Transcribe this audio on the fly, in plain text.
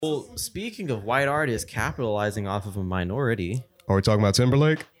Well, speaking of white artists capitalizing off of a minority, Are we talking about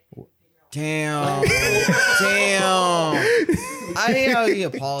Timberlake? Damn. Damn. I already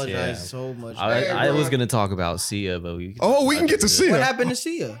apologize Yeah. so much. I was gonna talk about Sia, but we We can get to What Sia. happened to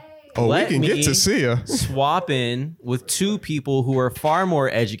Sia? Oh, we Let can get me- to Sia. swap in with two people who are far more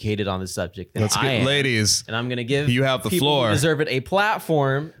educated on the subject than Let's I get am. ladies. And I'm gonna give You have the people floor. who deserve it a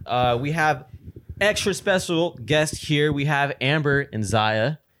platform. We have extra special guest here. We have Amber and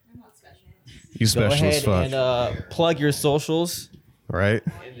Zaya. You Go special as ahead fuck, and plug your socials. right?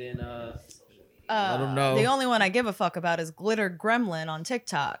 And then I don't know. The only one I give a fuck about is Glitter Gremlin on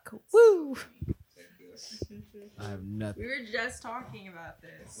TikTok. Woo! I have nothing. We were just talking about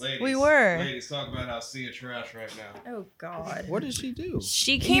this. We were. Ladies, talk about how Sia trash right now. Oh God. What did she do?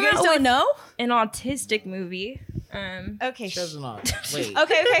 She You came guys out don't with know? an autistic movie. Okay. She does not. Wait.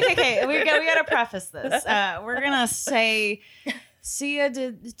 Okay. We gotta preface this. We're gonna say Sia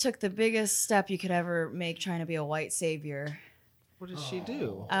took the biggest step you could ever make trying to be a white savior. What did she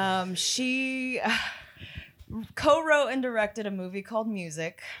do? She co-wrote and directed a movie called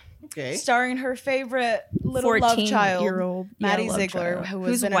Music, Okay. starring her favorite little love child, 14-year-old Maddie love Ziegler, child. who has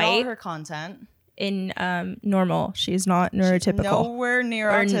who's been in all white her content. in normal. She's not neurotypical. Nowhere near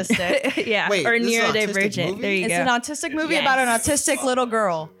autistic. Yeah, Wait, or this is an autistic neurodivergent. movie? There you It's go. an autistic movie about an autistic little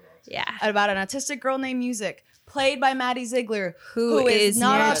girl. Yeah. About an autistic girl named Music, played by Maddie Ziegler, Who is is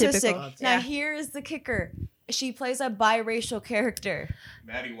not neurotypical. autistic. Now Yeah. here is the kicker. She plays a biracial character.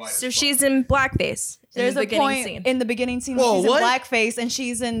 Maddie White. So she's in blackface. There's in the a beginning point scene. in the beginning scene Whoa, where she's what? in blackface and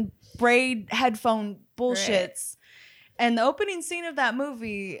she's in braid headphone bullshits. And the opening scene of that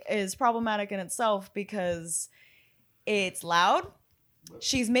movie is problematic in itself because it's loud.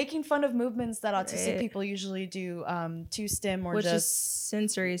 She's making fun of movements that autistic Right. people usually do to stim or which is just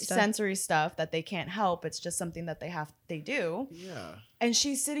sensory stuff. sensory stuff that they can't help. It's just something that they do. Yeah. And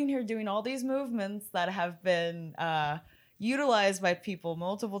she's sitting here doing all these movements that have been utilized by people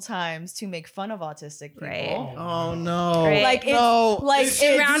multiple times to make fun of autistic people. Right. Oh no. Right. Like it's No. like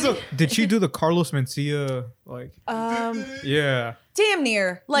it's Did she do the Carlos Mencia like? Yeah. damn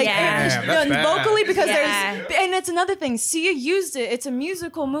near like Yeah. it's- Damn, that's bad. vocally because Yeah. there's and it's another thing. Sia used it. It's a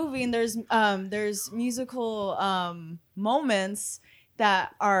musical movie and there's musical moments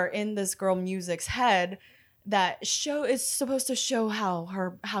that are in this girl Music's head that is supposed to show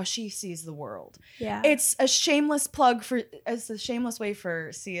how she sees the world. Yeah. It's a shameless way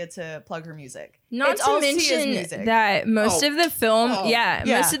for Sia to plug her music. Not It's to all Sia's mention music. that most Oh. of the film, Oh. yeah,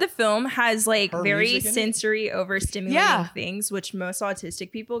 Yeah. most of the film has like Her very music in it? sensory overstimulating Yeah. things, which most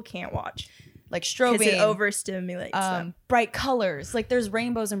autistic people can't watch Like because it strobing, overstimulates them. bright colors. Like there's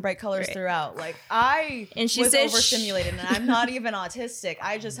rainbows and bright colors Right. throughout. Like I And she was said overstimulated, and I'm not even autistic.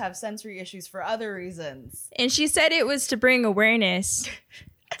 I just have sensory issues for other reasons. And she said it was to bring awareness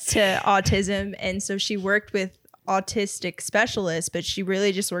to autism, and so she worked with autistic specialists, but she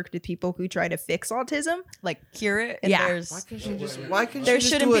really just worked with people who try to fix autism. Like cure it. And Yeah. there's Why couldn't There she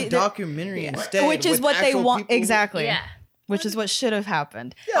just shouldn't do a be- documentary instead? which is with what they actual want people? exactly. Which is what should have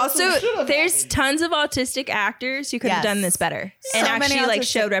happened. Also, there's tons of autistic actors who could have Yes. done this better So and many actually like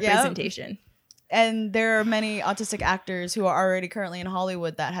autistic- showed yep. representation. And there are many autistic actors who are already currently in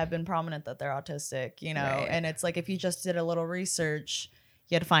Hollywood that have been prominent that they're autistic, you know. Right. And it's like if you just did a little research,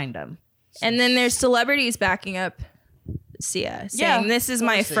 you'd find them. And then there's celebrities backing up Sia, saying, Yeah. "This is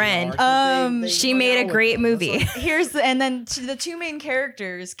my friend. She They made hung a out with great them. movie." And then the two main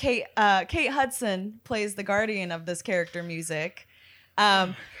characters, Kate Hudson plays the guardian of this character, Music.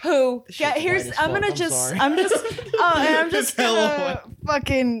 Who? This Yeah, shit's here's. white as I'm fuck, gonna I'm just. sorry. I'm just. Oh, and I'm just gonna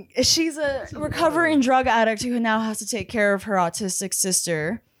fucking. She's a recovering drug addict who now has to take care of her autistic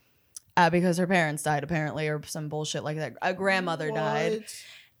sister, because her parents died apparently, or some bullshit like that. A grandmother died.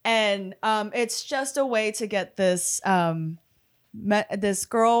 And it's just a way to get this this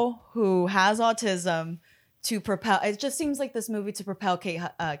girl who has autism to propel. It just seems like this movie to propel Kate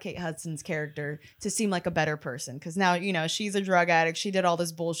Hudson's character to seem like a better person, because now she's a drug addict. She did all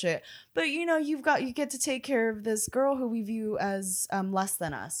this bullshit, but you get to take care of this girl who we view as less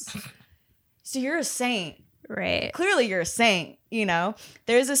than us. So you're a saint. Right. Clearly you're a saint.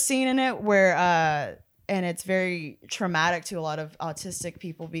 There's a scene in it where and it's very traumatic to a lot of autistic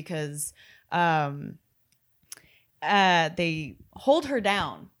people because they hold her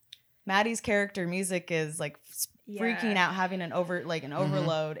down. Maddie's character, Music, is like freaking out, having an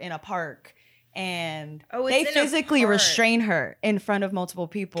overload in a park, and Oh, it's they in a physically park. restrain her in front of multiple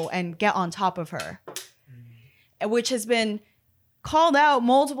people and get on top of her, which has been called out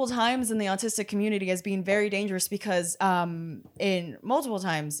multiple times in the autistic community as being very dangerous because in multiple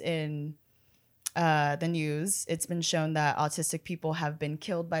times in the news, it's been shown that autistic people have been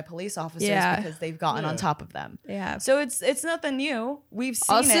killed by police officers Yeah. because they've gotten on top of them. Yeah. So it's nothing new. We've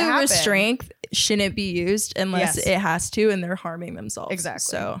seen Also, it happen. restraint shouldn't be used unless Yes. it has to, and they're harming themselves. Exactly.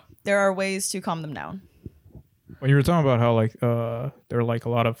 So There are ways to calm them down. When you were talking about how like they're like a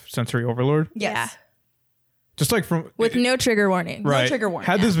lot of sensory overload, Yes. just like from with no trigger warning. right. trigger warning,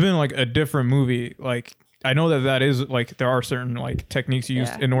 Had yeah. this been like a different movie, like I know that is like there are certain like techniques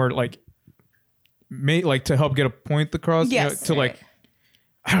used Yeah. in order like to help get a point across. Yes. To like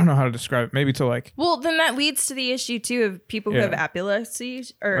I don't know how to describe it. Maybe to like Well, then that leads to the issue too of people who Yeah. have epilepsy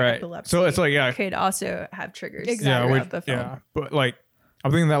or Right. epilepsy. So it's like, yeah. could also have triggers. Exactly. yeah, throughout the film. yeah. But like I'm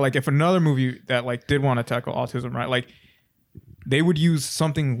thinking that like if another movie that like did want to tackle autism, right? Like they would use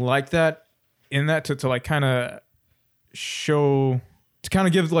something like that in that to like kind of show to kind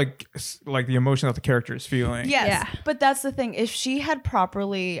of give like the emotion that the character is feeling. Yes, Yeah. but that's the thing. If she had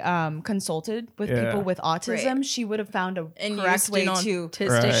properly consulted with Yeah. people with autism, Right. she would have found a And correct used way an to autistic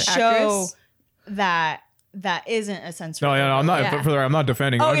Right. show actress. that isn't a sensory. No, yeah, I'm not. Yeah. For I'm not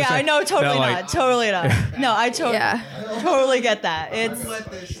defending. Oh I'm yeah, just I saying know, totally that, like, not, totally not. No, I totally get that. It's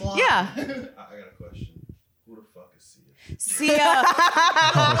yeah. I got a question. Who the fuck is Sia? Sia.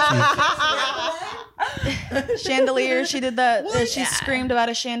 Chandelier. She did that. She screamed about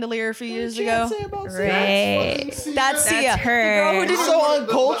a chandelier a few years ago. Right. That's Sia. her. The girl who did So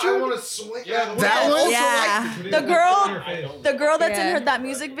uncultured. I want to swing That one? Yeah. the girl that's in Yeah. her that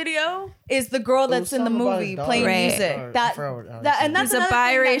music video is the girl that's in the something about movie his dog. playing Right. music. Or- That and that's He's a another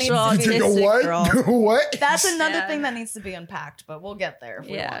thing that biracial needs to be- autistic girl. What? That's another Yeah. thing that needs to be unpacked, but we'll get there if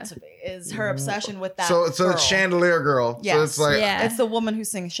we Yeah. want to be. Is her obsession with that? So girl. it's Chandelier Girl. Yes. So it's like Yeah. It's the woman who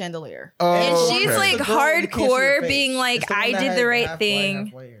sings Chandelier. oh, And she's okay. like The girl with the cancer hardcore face. being like, It's the one I that did has the right half white, thing.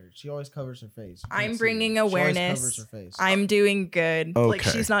 half white hair. She always covers her face. You I'm can't see bringing it. She always awareness. covers her face. I'm doing good. Like Okay.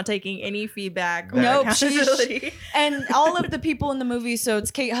 she's not taking any feedback or Nope, accountability. And all of the people in the movie, so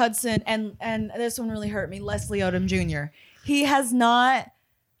it's Kate Hudson, and this one really hurt me, Leslie Odom Jr. He has not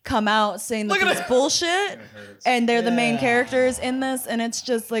come out saying that it's bullshit, and they're the main Yeah. characters in this, and it's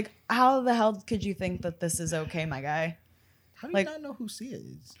just like, how the hell could you think that this is okay, my guy? How do like- you not know who Sia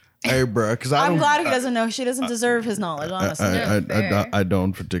is? Hey, bro, because I'm glad he doesn't know. She doesn't deserve his knowledge, honestly. I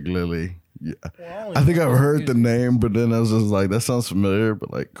don't particularly. Yeah. I think I've heard the name, but then I was just like, that sounds familiar.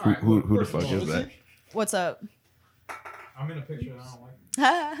 But like, who the fuck is that? What's up? I'm in a picture that I don't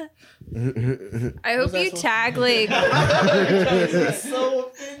like. I hope you tag like So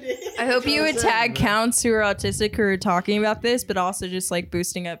offended. I hope you would tag counts who are autistic who are talking about this, but also just like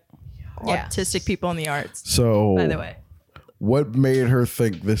boosting up Yeah. autistic people in the arts. So, By the way, what made her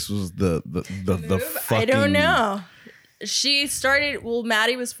think this was the fucking? I don't know. She started. Well,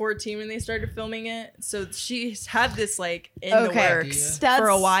 Maddie was 14 when they started filming it, so she's had this like in the works for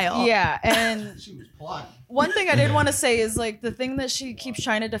a while. Yeah, and She was plotting. one thing I did want to say is like the thing that she keeps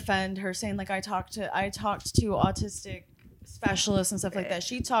trying to defend her, saying like I talked to autistic specialists and stuff like that.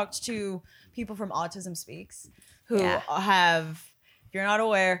 She talked to people from Autism Speaks who Yeah. have, if you're not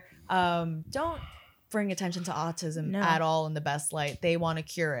aware, don't bring attention to autism No. at all in the best light. They want to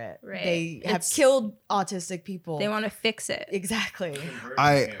cure it. Right. They have It's- killed autistic people. They want to fix it. exactly.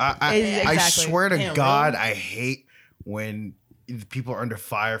 I Exactly. swear to Damn, God, really? I hate when people are under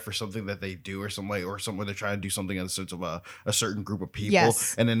fire for something that they do or something like, or something they're trying to do something in the sense of a certain group of people.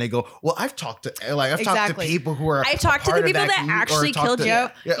 Yes. And then they go, well, I've talked to talked Exactly. to people who are I talked to part the of people that community, or actually talked killed to-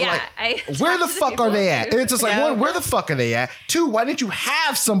 you. Yeah, like, I where the talked to fuck are people they at? too. And it's just like, Yeah. one, where the fuck are they at? Two, why didn't you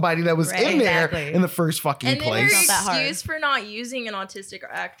have somebody that was Right. in there Exactly. in the first fucking And then her place? Not that hard. excuse for not using an autistic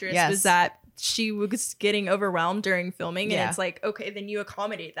actress Yes. was that she was getting overwhelmed during filming, Yeah. and it's like, okay, then you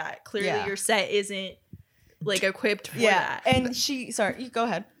accommodate that. Clearly, Yeah. your set isn't like equipped for Yeah, that. and sorry, you go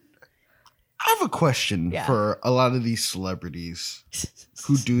ahead. I have a question Yeah. for a lot of these celebrities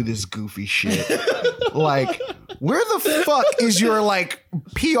who do this goofy shit. Like, where the fuck is your like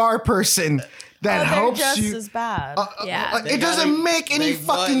PR person that They're helps just you? as bad. Yeah. Like, it doesn't make any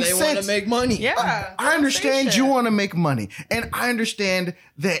fucking They want sense. to make money. yeah. I understand you want to make money, and I understand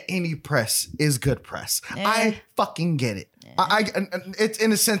that any press is good press. I fucking get it. And it's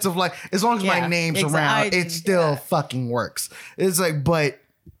in a sense of like, as long as my Yeah, name's exactly. around, it still fucking works. It's like, but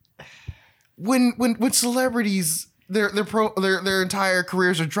when celebrities their entire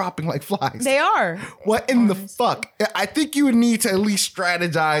careers are dropping like flies. They are. What in the fuck? I think you would need to at least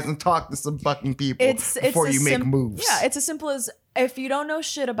strategize and talk to some fucking people before as you make moves. Yeah, it's as simple as if you don't know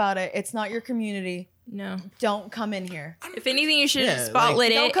shit about it, it's not your community. No. Don't come in here. If anything, you should Yeah, have spotlit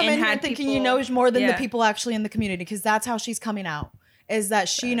Don't it come and in here had thinking people, you know more than the Yeah. people actually in the community, because that's how she's coming out. Is that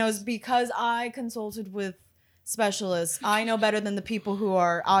she knows because I consulted with specialists. I know better than the people who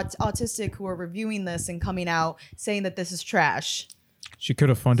are autistic who are reviewing this and coming out saying that this is trash. She could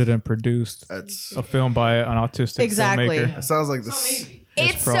have funded and produced That's a film by an autistic Exactly. filmmaker. it sounds like this.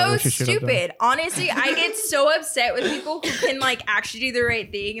 It's probably so what she should have done. stupid. Honestly, I get so upset with people who can like actually do the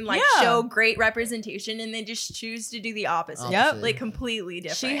right thing and like Yeah. show great representation and they just choose to do the opposite. Yep. Like completely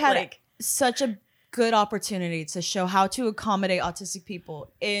different. She had like such a good opportunity to show how to accommodate autistic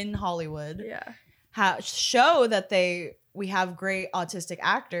people in Hollywood. yeah. Show that we have great autistic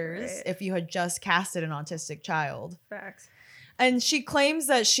actors Right. if you had just casted an autistic child. Facts. And she claims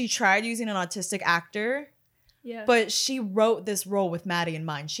that she tried using an autistic actor, Yeah. but she wrote this role with Maddie in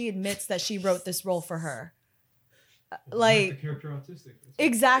mind. She admits that she wrote this role for her. Like,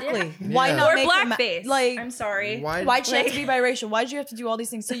 exactly. Yeah. Why not or make them blackface. like? I'm sorry. Why'd she have to be biracial? Why'd you have to do all these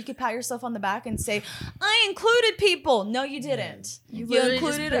things so you could pat yourself on the back and say, I included people? No, you didn't. You literally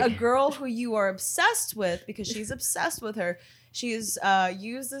just included put- a girl who you are obsessed with because she's obsessed with her. She's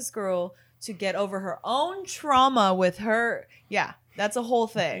used this girl to get over her own trauma with her. Yeah, that's a whole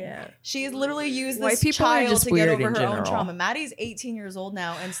thing. Yeah. She's literally used White this people are child just to get weird over in her own general. trauma. Maddie's 18 years old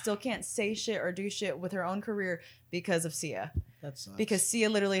now and still can't say shit or do shit with her own career because of Sia. That sucks. Because Sia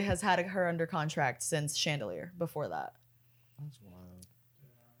literally has had her under contract since Chandelier before that. That's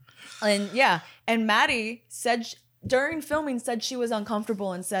wild. And yeah, and Maddie said during filming said she was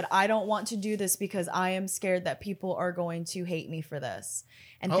uncomfortable and said, I don't want to do this because I am scared that people are going to hate me for this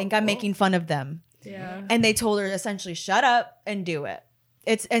and think I'm making fun of them. Yeah. And they told her essentially, shut up and do it.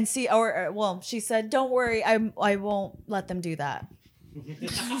 It's and see or well, she said, don't worry, I won't let them do that.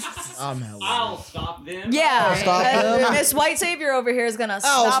 I'm hella. I'll stop them. Yeah, stop them. Miss White Savior over here is gonna I'll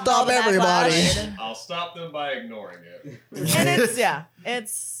stop, stop all the everybody. backlash. I'll stop them by ignoring it. And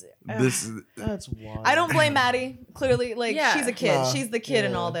it's This That's wild. I don't blame Maddie. Clearly, like Yeah. she's a kid. Nah, She's the kid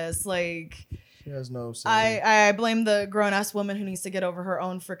in yeah. all this. Like She has no say. I blame the grown ass woman who needs to get over her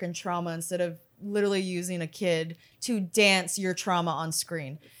own freaking trauma instead of literally using a kid to dance your trauma on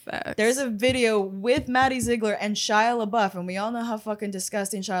screen. Facts. There's a video with Maddie Ziegler and Shia LaBeouf, and we all know how fucking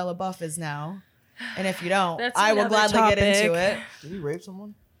disgusting Shia LaBeouf is now. And if you don't, That's I will another gladly get into it. Did he rape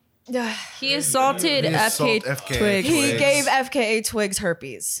someone? He assaulted He assaulted FK FKA Twigs. He Twigs. gave FKA Twigs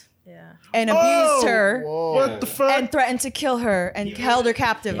herpes Yeah. and abused her Whoa. What the fuck? and threatened to kill her and held her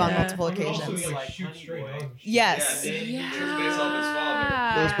captive on Yeah. multiple occasions. Yes. It was based off his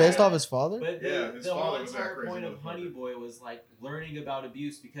father. It was based off his father? But Yeah, his the father whole was that entire crazy point of motherfucker. Honey Boy was like learning about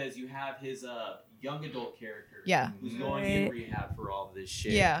abuse because you have his young adult character Yeah. who's going in rehab for all of this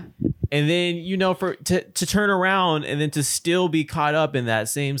shit. Yeah. And then, you know, for to turn around and then to still be caught up in that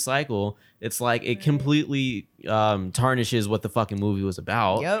same cycle, it's like it completely tarnishes what the fucking movie was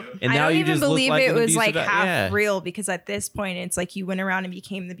about. Yep. And I now don't you even just look believe like it an was like abusive- half yeah. real because at this point it's like you went around and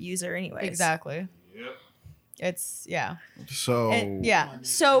became the abuser anyways. Exactly. Yep. It's yeah. So And, yeah.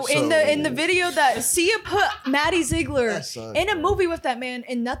 So in the video that Sia put Maddie Ziegler That sucks, in a bro. movie with that man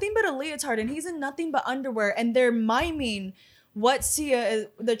in nothing but a leotard, and he's in nothing but underwear, and they're miming what Sia is,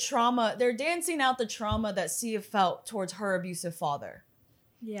 the trauma. They're dancing out the trauma that Sia felt towards her abusive father.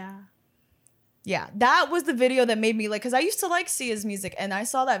 Yeah. Yeah, that was the video that made me like, because I used to like Sia's music, and I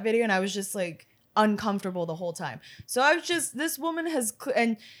saw that video and I was just like uncomfortable the whole time. So I was just, this woman has,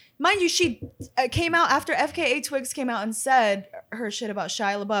 and mind you, she came out after FKA Twigs came out and said her shit about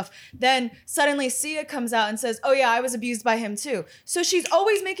Shia LaBeouf. Then suddenly Sia comes out and says, oh yeah, I was abused by him too. So she's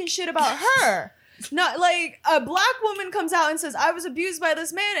always making shit about her. Not like a black woman comes out and says, I was abused by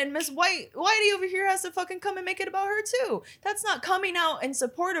this man, and Miss Whitey over here has to fucking come and make it about her too. That's not coming out in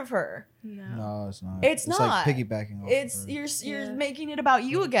support of her. No. No, it's not. It's like not. piggybacking off It's of her. you're Yeah. making it about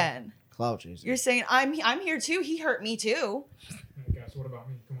you again. Clout chasing. You're saying I'm here too. He hurt me too. Guys, what about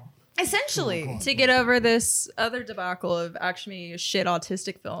me? Come on. Essentially. To get over this other debacle of actually a shit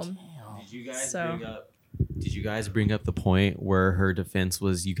autistic film. Did you guys So- bring up? Did you guys bring up the point where her defense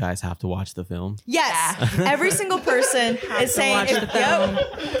was you guys have to watch the film? Yes. Every single person is saying watch if, the film.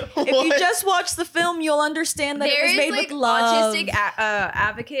 if you just watch the film, you'll understand that it was There's made like with love. autistic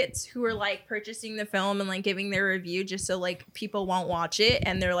advocates who are like purchasing the film and like giving their review just so like people won't watch it,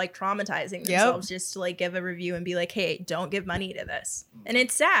 and they're like traumatizing themselves just to like give a review and be like, hey, don't give money to this. And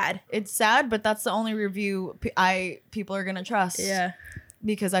it's sad. It's sad, but that's the only review people are gonna trust. Yeah.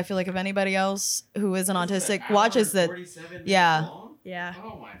 Because I feel like if anybody else who isn't autistic watches that, yeah. Yeah.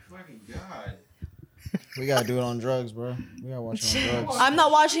 Oh my fucking god. We gotta do it on drugs, bro. We gotta watch it on drugs. I'm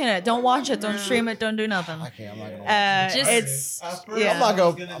not watching it. Don't watch it. Don't stream it. Don't do nothing. Okay, I'm not gonna watch it. Just- It's I'm not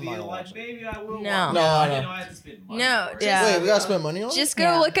gonna- Gonna I'm be not gonna like, watch it. maybe I will. No. watch it. No, I no. didn't know I had to spend money. No, for it. Yeah. Wait, we gotta spend money on it? Just go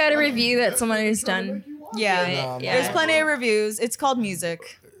Yeah. look at a review that someone who's done. Yeah. No, I'm Yeah. There's not. plenty of reviews. It's called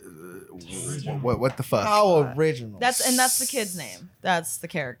music. What the fuck? How original. That's the kid's name. That's the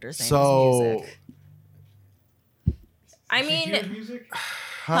character's name. So- is music. I mean, music.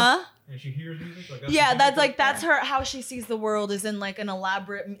 Huh? And she hears music. Yeah, that's her. How she sees the world is in like an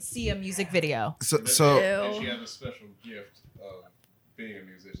elaborate Sia music video. So Ew. She has a special gift of being a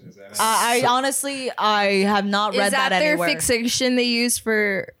musician. Is that I honestly have not read is that their anywhere. fixation they use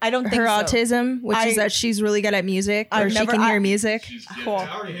for I don't think her so. autism, which is that she's really good at music, or I've she never- can hear I- music? She's Cool.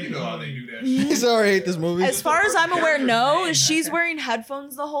 You know how they do that shit. He's already hate this movie. As far as I'm aware, no. She's wearing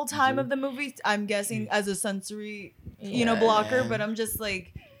headphones the whole time of the movie. I'm guessing as a sensory, blocker. But I'm just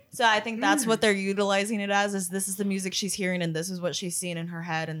like, so I think that's what they're utilizing it as. Is this is the music she's hearing, and this is what she's seeing in her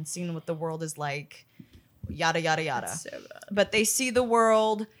head, and seeing what the world is like, yada yada yada. So bad. But they see the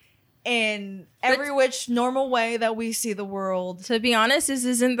world in every which normal way that we see the world. To be honest, this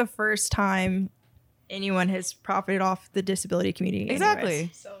isn't the first time anyone has profited off the disability community. Exactly.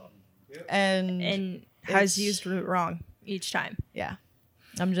 anyways. So And has It's- used it wrong each time. yeah,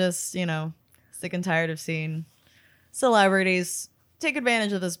 I'm just sick and tired of seeing celebrities take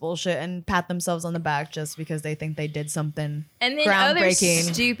advantage of this bullshit and pat themselves on the back just because they think they did something And then other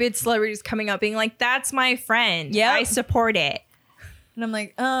groundbreaking. stupid celebrities coming up being like, "That's my friend. Yep. I support it," And I'm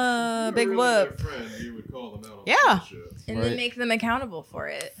like, If you were big really whoop. their friend, you would call them out on Yeah. bullshit. and Right. then make them accountable for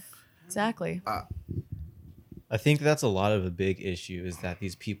it. Exactly. I think that's a lot of a big issue is that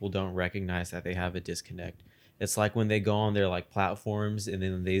these people don't recognize that they have a disconnect. It's like when they go on their like platforms and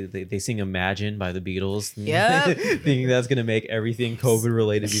then they sing Imagine by the Beatles. Yep. Thinking that's gonna make everything COVID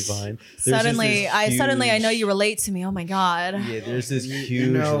related be fine. There's just Suddenly, this I know huge- you relate to me. Oh my god. Yeah, there's this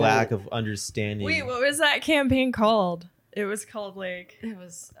huge know- lack of understanding. Wait, what was that campaign called? It was called like It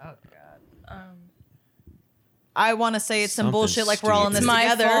was I want to say it's some Something bullshit like we're all in this It's my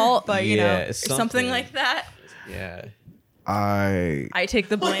together, fault. but Yeah, or it's something like that. Yeah. I take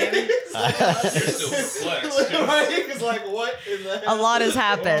the blame. You're still perplexed. He's like, what in the a lot has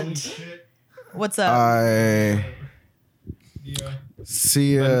happened. What's up? I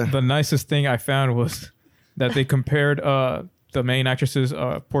see. The nicest thing I found was that they compared the main actress's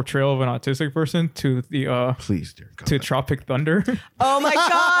portrayal of an autistic person to the Please, dear God. to Tropic Thunder. Oh my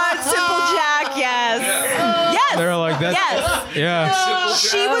God, Simple Jack, yes. Yes. They're like that. Yes. Yeah.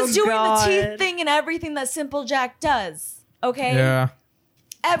 She was doing God. the teeth thing and everything that Simple Jack does. Okay? Yeah.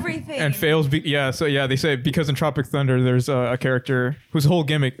 Everything. And fails. So they say because in Tropic Thunder there's a character whose whole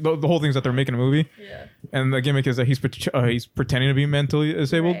gimmick, the whole thing is that they're making a movie. Yeah. And the gimmick is that he's pretending to be mentally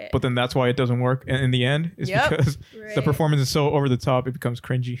disabled, Right. but then that's why it doesn't work. And in the end, it's Yep. because the Right. performance is so over the top, it becomes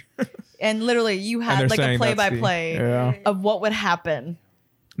cringy. And literally, you And had they're like a saying that's play-by-play Yeah. of what would happen.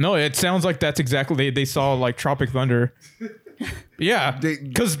 No, it sounds like that's exactly they saw like Tropic Thunder. Yeah, They-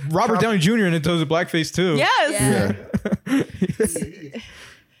 because Robert Downey Jr. and it does a blackface too. Yes. Yeah.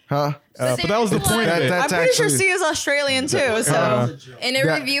 Huh? But that was the point of it. That- I'm That's pretty sure actually- Sia's Australian too, so. In a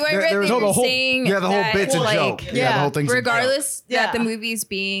Yeah, review I there- read, there was- they No, were the whole- saying Yeah, the whole that, bit's a like, joke. Yeah, yeah, the whole thing's a joke. regardless Yeah. that the movie's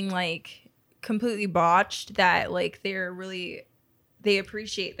being like completely botched, that like they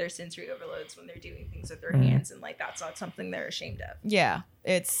appreciate their sensory overloads when they're doing things with their hands, and like that's not something they're ashamed of. Yeah,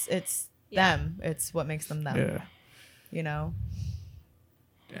 it's Yeah. them. It's what makes them them. Yeah. You know?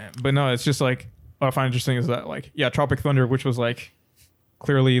 But no, it's just like what I find interesting is that like Tropic Thunder, which was like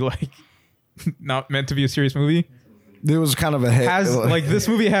clearly like not meant to be a serious movie, It was kind of a hit. has like this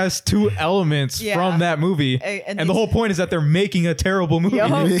movie has two elements Yeah. from that movie, And and the whole point is that they're making a terrible movie. Yup.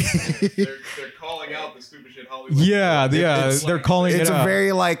 They're calling out the stupid shit Hollywood. Yeah, It's they're like- calling it's it a out.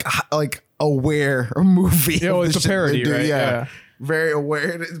 very like aware movie. Yeah, well, of it's the a shit they parody, do, right? Yeah. Very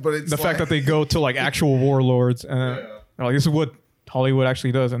aware, but it's the like, fact that they go to like actual warlords and Yeah. they're like, this is what Hollywood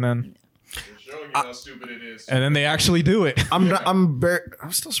actually does, and then They're showing you how stupid it is. they actually do it. I'm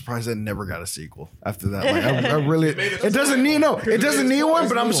still surprised it never got a sequel after that. Like, I really, it doesn't need one,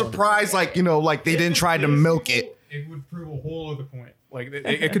 but I'm surprised like they didn't try to milk it. It would prove a whole other point. Like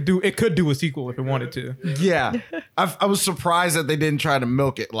it could do a sequel if it wanted to. Yeah, I was surprised that they didn't try to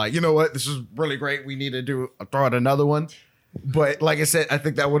milk it. Like, you know what, this is really great. We need to throw out another one. But like I said, I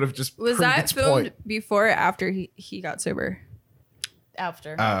think that would have just Was Hmm, proved that its filmed point. before or after he got sober?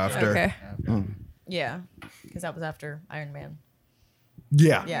 After. After. Okay. Yeah. Because that was after Iron Man.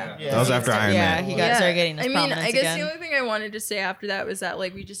 Yeah. Yeah. That was after Iron Yeah, Man. he got started getting his I mean, prominence I guess again. the only thing I wanted to say after that was that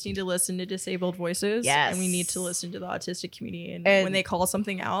like we just need to listen to disabled voices. Yes. And we need to listen to the autistic community. And, And- when they call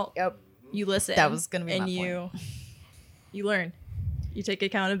something out, Yep. you listen. That was gonna be and my you learn. You take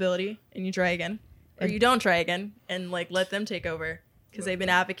accountability and you try again. Or And- you don't try again and like let them take over. Because they've been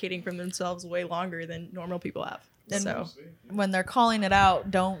advocating for themselves way longer than normal people have. And- So When they're calling it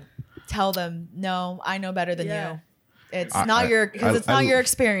out, don't tell them, no, I know better than Yeah. you. It's not your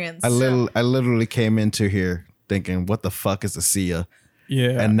experience. I literally came into here thinking, what the fuck is a Sia?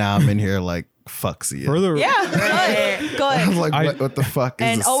 Yeah. And now I'm in here like, fuck Sia. Further, Yeah, good. I was like, I- what the fuck is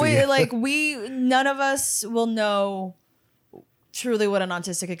And a always Sia? like none of us will know truly what an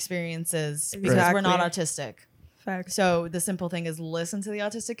autistic experience is because we're not autistic. Facts. So the simple thing is listen to the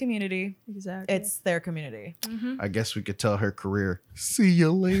autistic community. Exactly. It's their community. I guess we could tell her career. See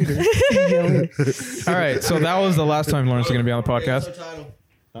you later. all right. So that was the last time Lawrence is going to be on the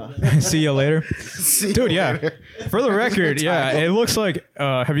podcast. See you later. Dude, yeah. For the record, yeah, it looks like.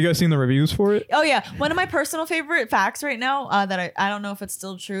 Have you guys seen the reviews for it? Oh yeah, one of my personal favorite facts right now that I don't know if it's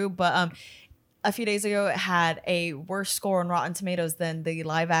still true, but a few days ago it had a worse score on Rotten Tomatoes than the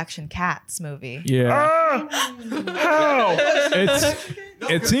live action Cats movie. Yeah.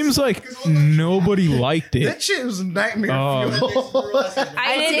 It seems like nobody liked it. That shit was nightmare Oh. fuel.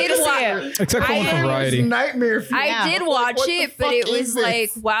 I did watch. Except for one from Variety. Nightmare fuel. I did watch What the it, but fuck it is was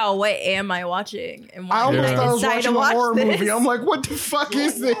like, this? wow, what am I watching? And I why did almost thought I was decide watching to a watch horror this? movie. I'm like, what the fuck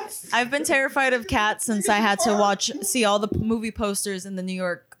is this? I've been terrified of cats since I had to see all the movie posters in the New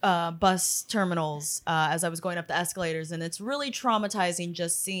York bus terminals as I was going up the escalators, and it's really traumatizing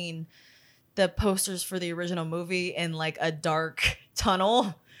just seeing the posters for the original movie in like a dark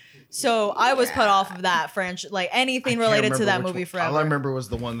tunnel. So I was put off of that franchise, like anything related to that movie forever. All I remember was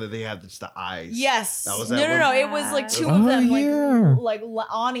the one that they had just the eyes. Yes. That was no, that no, one? no. It was like two Oh, of them, yeah. like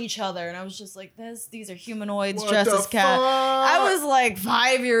on each other, and I was just like, these are humanoids What dressed the as cat. fuck? I was like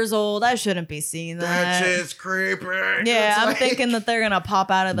 5 years old. I shouldn't be seeing That that. shit's creepy. Yeah, It's I'm like- thinking that they're gonna pop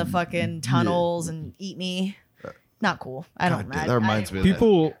out of the fucking tunnels and eat me. Not cool. I don't. God damn, that reminds me of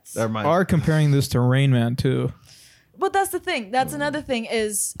People That reminds are me. comparing this to Rain Man too. But that's the thing. That's another thing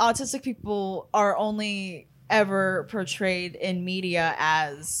is autistic people are only ever portrayed in media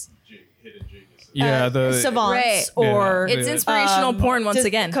as Yeah, the savants Right. or It's Yeah. inspirational porn once just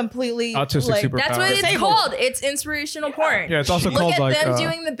again. completely Autistic like, super- That's what it's Disabled. called. It's inspirational porn. Yeah, it's also Look called at like them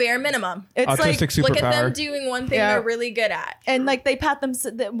doing the bare minimum. It's like autistic Look at them superpower. doing one thing Yeah. they're really good at. and like they pat them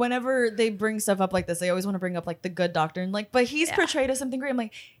whenever they bring stuff up like this, they always want to bring up like the good doctor and like, but he's Yeah. portrayed as something great. I'm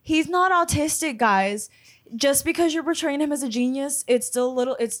like, he's not autistic, guys. Just because you're portraying him as a genius, it's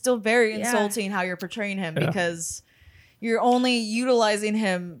still very Yeah. insulting how you're portraying him Yeah. because you're only utilizing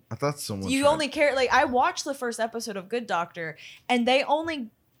him. I thought someone. You tried- only care. Like I watched the first episode of Good Doctor, and they only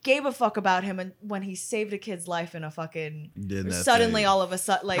gave a fuck about him when he saved a kid's life in a fucking Did that suddenly thing. all of a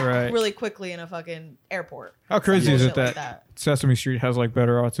sudden like Right. really quickly in a fucking airport. How crazy is it Bullshit that, like Sesame Street has like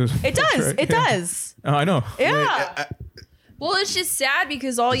better autism? It does. portrayed? It Yeah. does. Oh, I know. Yeah. Well, it's just sad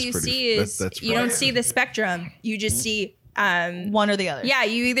because all That's you pretty- see is that's you don't pretty- see the spectrum. You just see One or the other. yeah,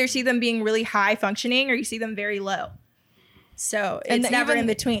 you either see them being really high functioning or you see them very low. So And it's never even- in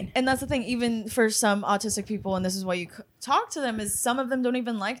between. And that's the thing, even for some autistic people, and this is why you talk to them, is some of them don't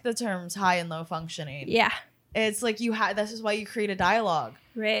even like the terms high and low functioning. Yeah. It's like this is why you create a dialogue.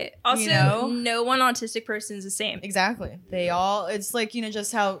 Right. Also, know? no one autistic person is the same. Exactly. It's like,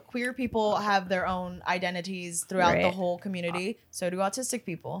 just how queer people have their own identities throughout the Right. whole community. So do autistic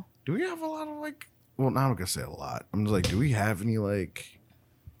people. Do we have a lot of like? Well, I'm not gonna say a lot. I'm just like, do we have any like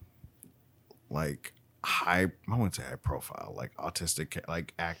high? I wouldn't say high profile, like autistic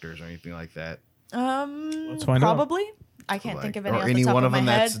like actors or anything like that. Let's find out. Probably. I can't think of any or off any the top one of of my them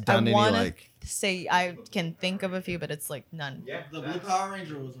head. that's done I any wanna like. say I can think of a few, but it's like none. Yeah, the Blue Power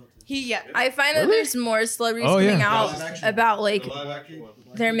Ranger was autistic. I find that there's more celebrities Oh, yeah. coming The out live action- about like the live action-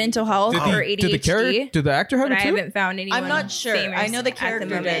 their mental health or ADHD. Did the actor have but it I too? haven't found anyone. I'm not sure. famous I know the at character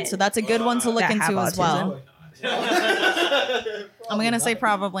did, moment so that's a good one to look that have into as well. autism. I'm gonna say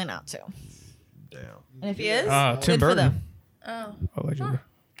probably not to. Damn. And if he is, Tim good for Burton. them. Oh. Allegedly.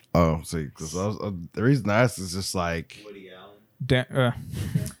 Oh, see, because the reason I asked is just like. Woody Allen.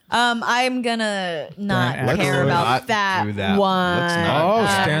 I'm gonna not Dan care Aykroyd. about Not that, do that. one. Let's not. Oh,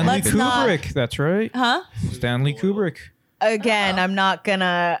 Stanley let's not- Kubrick. That's right. Huh? Stanley Kubrick. Again, I'm not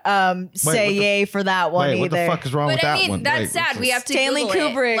gonna say what the- yay for that one Wait, either. what the fuck is wrong with But I that mean, one? that's Wait, sad. We have to Stanley Google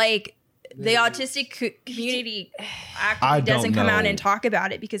it. Kubrick. Like the autistic community I actively don't doesn't come out know. and talk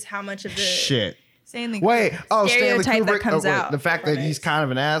about it because how much of the Shit. Stanley Wait. Oh, Stanley stereotype that Kubrick. comes wait, out the fact that he's kind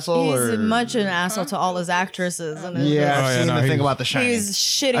of an asshole, He's or much an asshole to all his actresses. And yeah, Oh, I've yeah, seen no, the thing he's- about The Shining. he's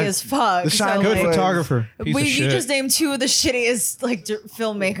shitty I- as fuck. The Shining Good was- photographer. Piece of You shit. just named two of the shittiest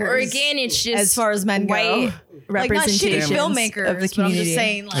filmmakers. or again, it's just as far as men go. white Like not shitty representations filmmakers, of the but I'm community. just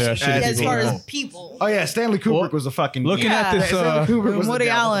saying, like, Yeah, shitty as people. far as people. Oh yeah, Stanley Kubrick Well, was a fucking. looking yeah. at this, Stanley Kubrick was the Woody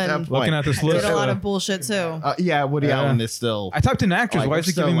devil at Allen. that Looking point. at this Did list. a lot of bullshit too. Yeah, Woody Yeah. Allen is still. I typed in actors. Like, Why is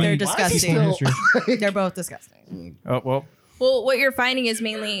it so, giving me? They're Why is he disgusting. still- They're both disgusting. Oh well. Well, what you're finding is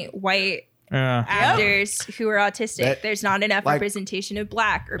mainly white Yeah. actors who are autistic. That- There's not enough like- representation of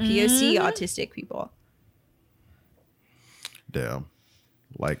Black or POC autistic people. Damn.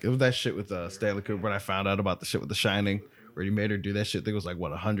 Like it was that shit with Stanley Kubrick when I found out about the shit with The Shining, where he made her do that shit. I think it was like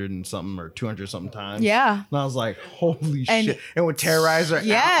what 100 and something or 200 something times. Yeah. And I was like, holy And- shit! And would terrorize her.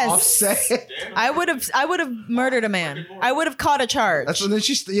 Yes. Offset. I would have murdered a man. I would have caught a charge. That's when then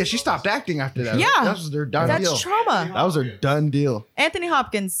she stopped acting after that. Yeah. That was their done That's deal. trauma. That was her done deal. Anthony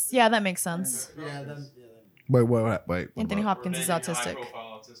Hopkins. Yeah, that makes sense. Wait. Anthony Hopkins is autistic.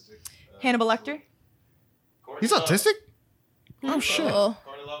 High-profile autistic. Hannibal Lecter. He's autistic? Oh shit. Oh.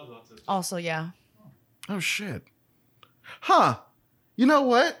 Courtney Love is autistic. Also, yeah. Oh shit. Huh. You know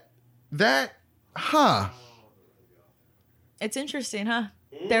what? It's interesting, huh?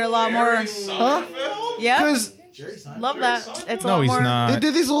 They're a lot more. Huh? Yeah. Because Love that. It's a No, lot he's more. they not.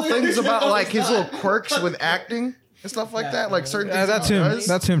 did these little things about like his little quirks with acting and stuff like that. Like certain things That's he him. does.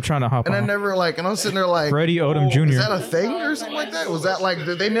 That's him trying to hop And I on. never like, and I was sitting there like, Freddie Odom Jr. is that a thing or something like that? Was that like,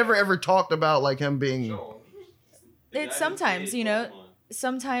 they never ever talked about like him being. It's sometimes,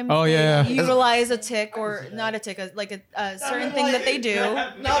 sometimes Oh, they yeah. utilize a tick or not a tick, like a certain thing that they do,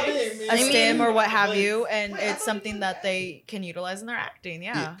 a stim or what have you, and it's something that they can utilize in their acting.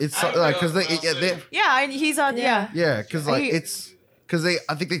 Yeah. It's so, like, because He's on. Yeah. yeah, because like He- it's. Because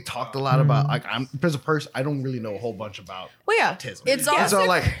I think they talked a lot about like as a person I don't really know a whole bunch about Well, yeah. autism. It's And so also-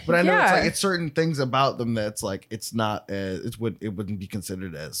 like, but I know it's yeah. like it's certain things about them that's like it's not it wouldn't be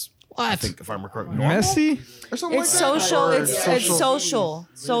considered as I think if I'm correct normal Messi? or something It's like that. social. Or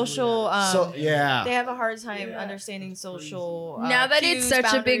It's social. So yeah, They have a hard time understanding social. Now that it's cues,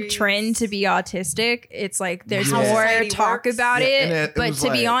 such a big boundaries. trend to be autistic, it's like there's Yeah. more Society talk works. about Yeah, it. and it But was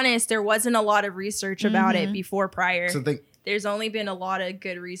to be like- honest, there wasn't a lot of research about it before prior. so think There's only been a lot of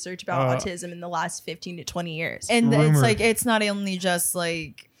good research about autism in the last 15 to 20 years. And it's Rumor. like it's not only just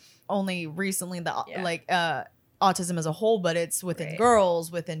like only recently the Yeah. like autism as a whole, but it's within Right.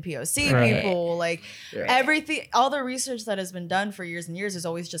 girls, within POC Right. people, like Yeah. everything. All the research that has been done for years and years has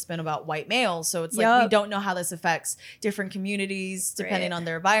always just been about white males. So it's like we Yup. don't know how this affects different communities depending Right. on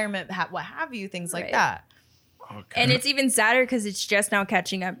their environment, what have you, things like Right. that. And it's even sadder because it's just now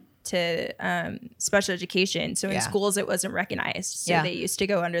catching up to special education. So in Yeah. schools, it wasn't recognized. So Yeah. they used to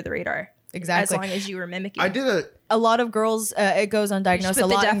go under the radar. Exactly. As long as you were mimicking. I did A lot of girls, it goes undiagnosed. put A the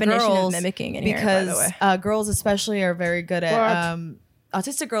lot of definition of girls mimicking in here, by the because way. girls especially are very good at What?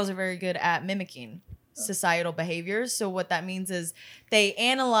 autistic girls are very good at mimicking societal behaviors. So what that means is they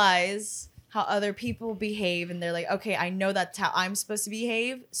analyze how other people behave and they're like, okay, I know that's how I'm supposed to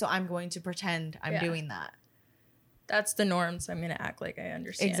behave, so I'm going to pretend I'm Yeah. doing that. That's the norm. So I'm going to act like I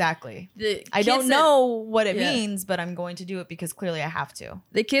understand. Exactly. The I kids don't that- know what it Yeah. means, but I'm going to do it because clearly I have to.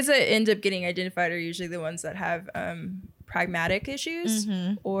 The kids that end up getting identified are usually the ones that have pragmatic issues,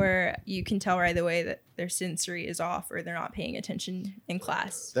 or you can tell right away that their sensory is off or they're not paying attention in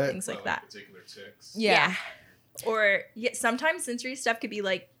class, things like that. Particular ticks. Yeah. Or sometimes sensory stuff could be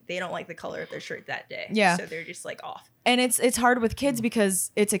like they don't like the color of their shirt that day. Yeah. So they're just like off. And it's hard with kids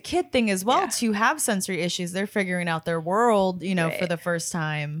because it's a kid thing as well Yeah. to have sensory issues. They're figuring out their world, for Right. the first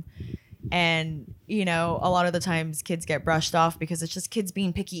time. And, a lot of the times kids get brushed off because it's just kids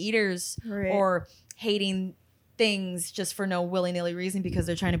being picky eaters Right. or hating things just for no willy-nilly reason because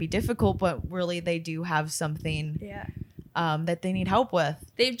they're trying to be difficult, but really they do have something Yeah. that they need help with.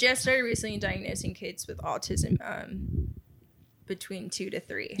 They've just started recently diagnosing kids with autism between 2 to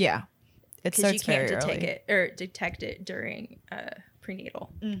 3. Yeah. It Because you starts can't very detect it during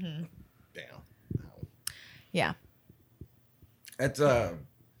prenatal. Mm-hmm. damn. Yeah. It's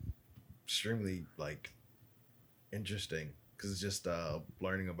extremely like interesting because it's just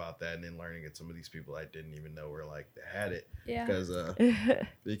learning about that and then learning that some of these people I didn't even know were like they had it Yeah. because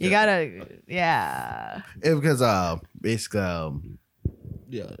You gotta, yeah. because basically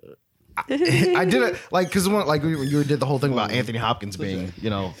yeah. I did it like because you did the whole thing about Anthony Hopkins being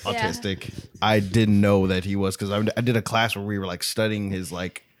autistic. I didn't know that he was because I did a class where we were like studying his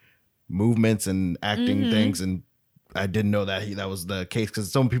like movements and acting things, and I didn't know that that was the case because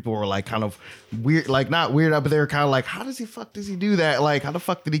some people were like kind of weird, like not weird, but they were kind of like, how does he do that? Like, how the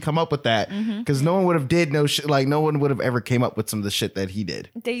fuck did he come up with that? Because no one would have did no shit. Like, no one would have ever came up with some of the shit that he did.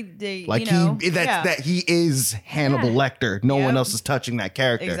 They Like yeah. that he is Hannibal Lecter. No one else is touching that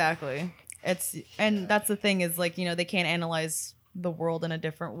character. Exactly. And that's the thing is like, they can't analyze the world in a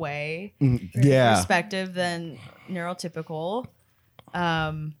different way Yeah. perspective than neurotypical.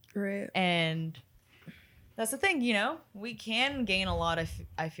 Right. And that's the thing, we can gain a lot of,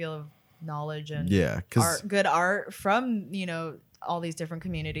 I feel, of knowledge and Yeah. Because good art from, all these different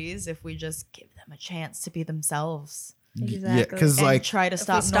communities if we just give them a chance to be themselves. Exactly. Yeah, because And like try to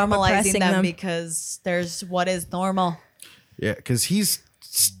stop stop normalizing oppressing them, them. because there's what is normal. yeah, because he's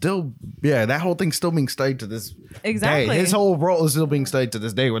still that whole thing's still being studied to this Exactly. day. His whole role is still being studied to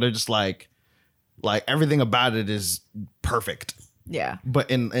this day, where they're just like everything about it is perfect, Yeah. but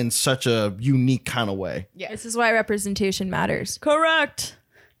in such a unique kind of way. This is why representation matters. Correct.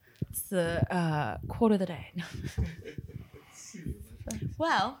 It's the quote of the day.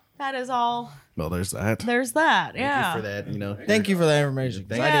 Well, that is all. Well, there's that. There's that. Yeah. For that, Thank you for that information.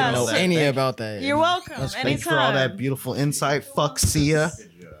 'Cause I Yes. didn't know Thank any you. about that. You're welcome. Thanks for all that Anytime. beautiful insight. Fuck Sia.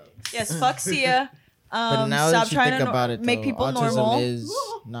 Yes. Fuck Sia. But now stop that you trying think to about it, make though, people autism normal. is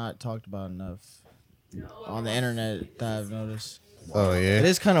not talked about enough on the internet that I've noticed. Oh It yeah.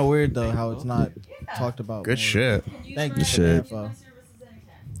 is kind of weird though how it's not talked about. Good more. shit. Thank you for Shit. the info.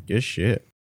 Good shit.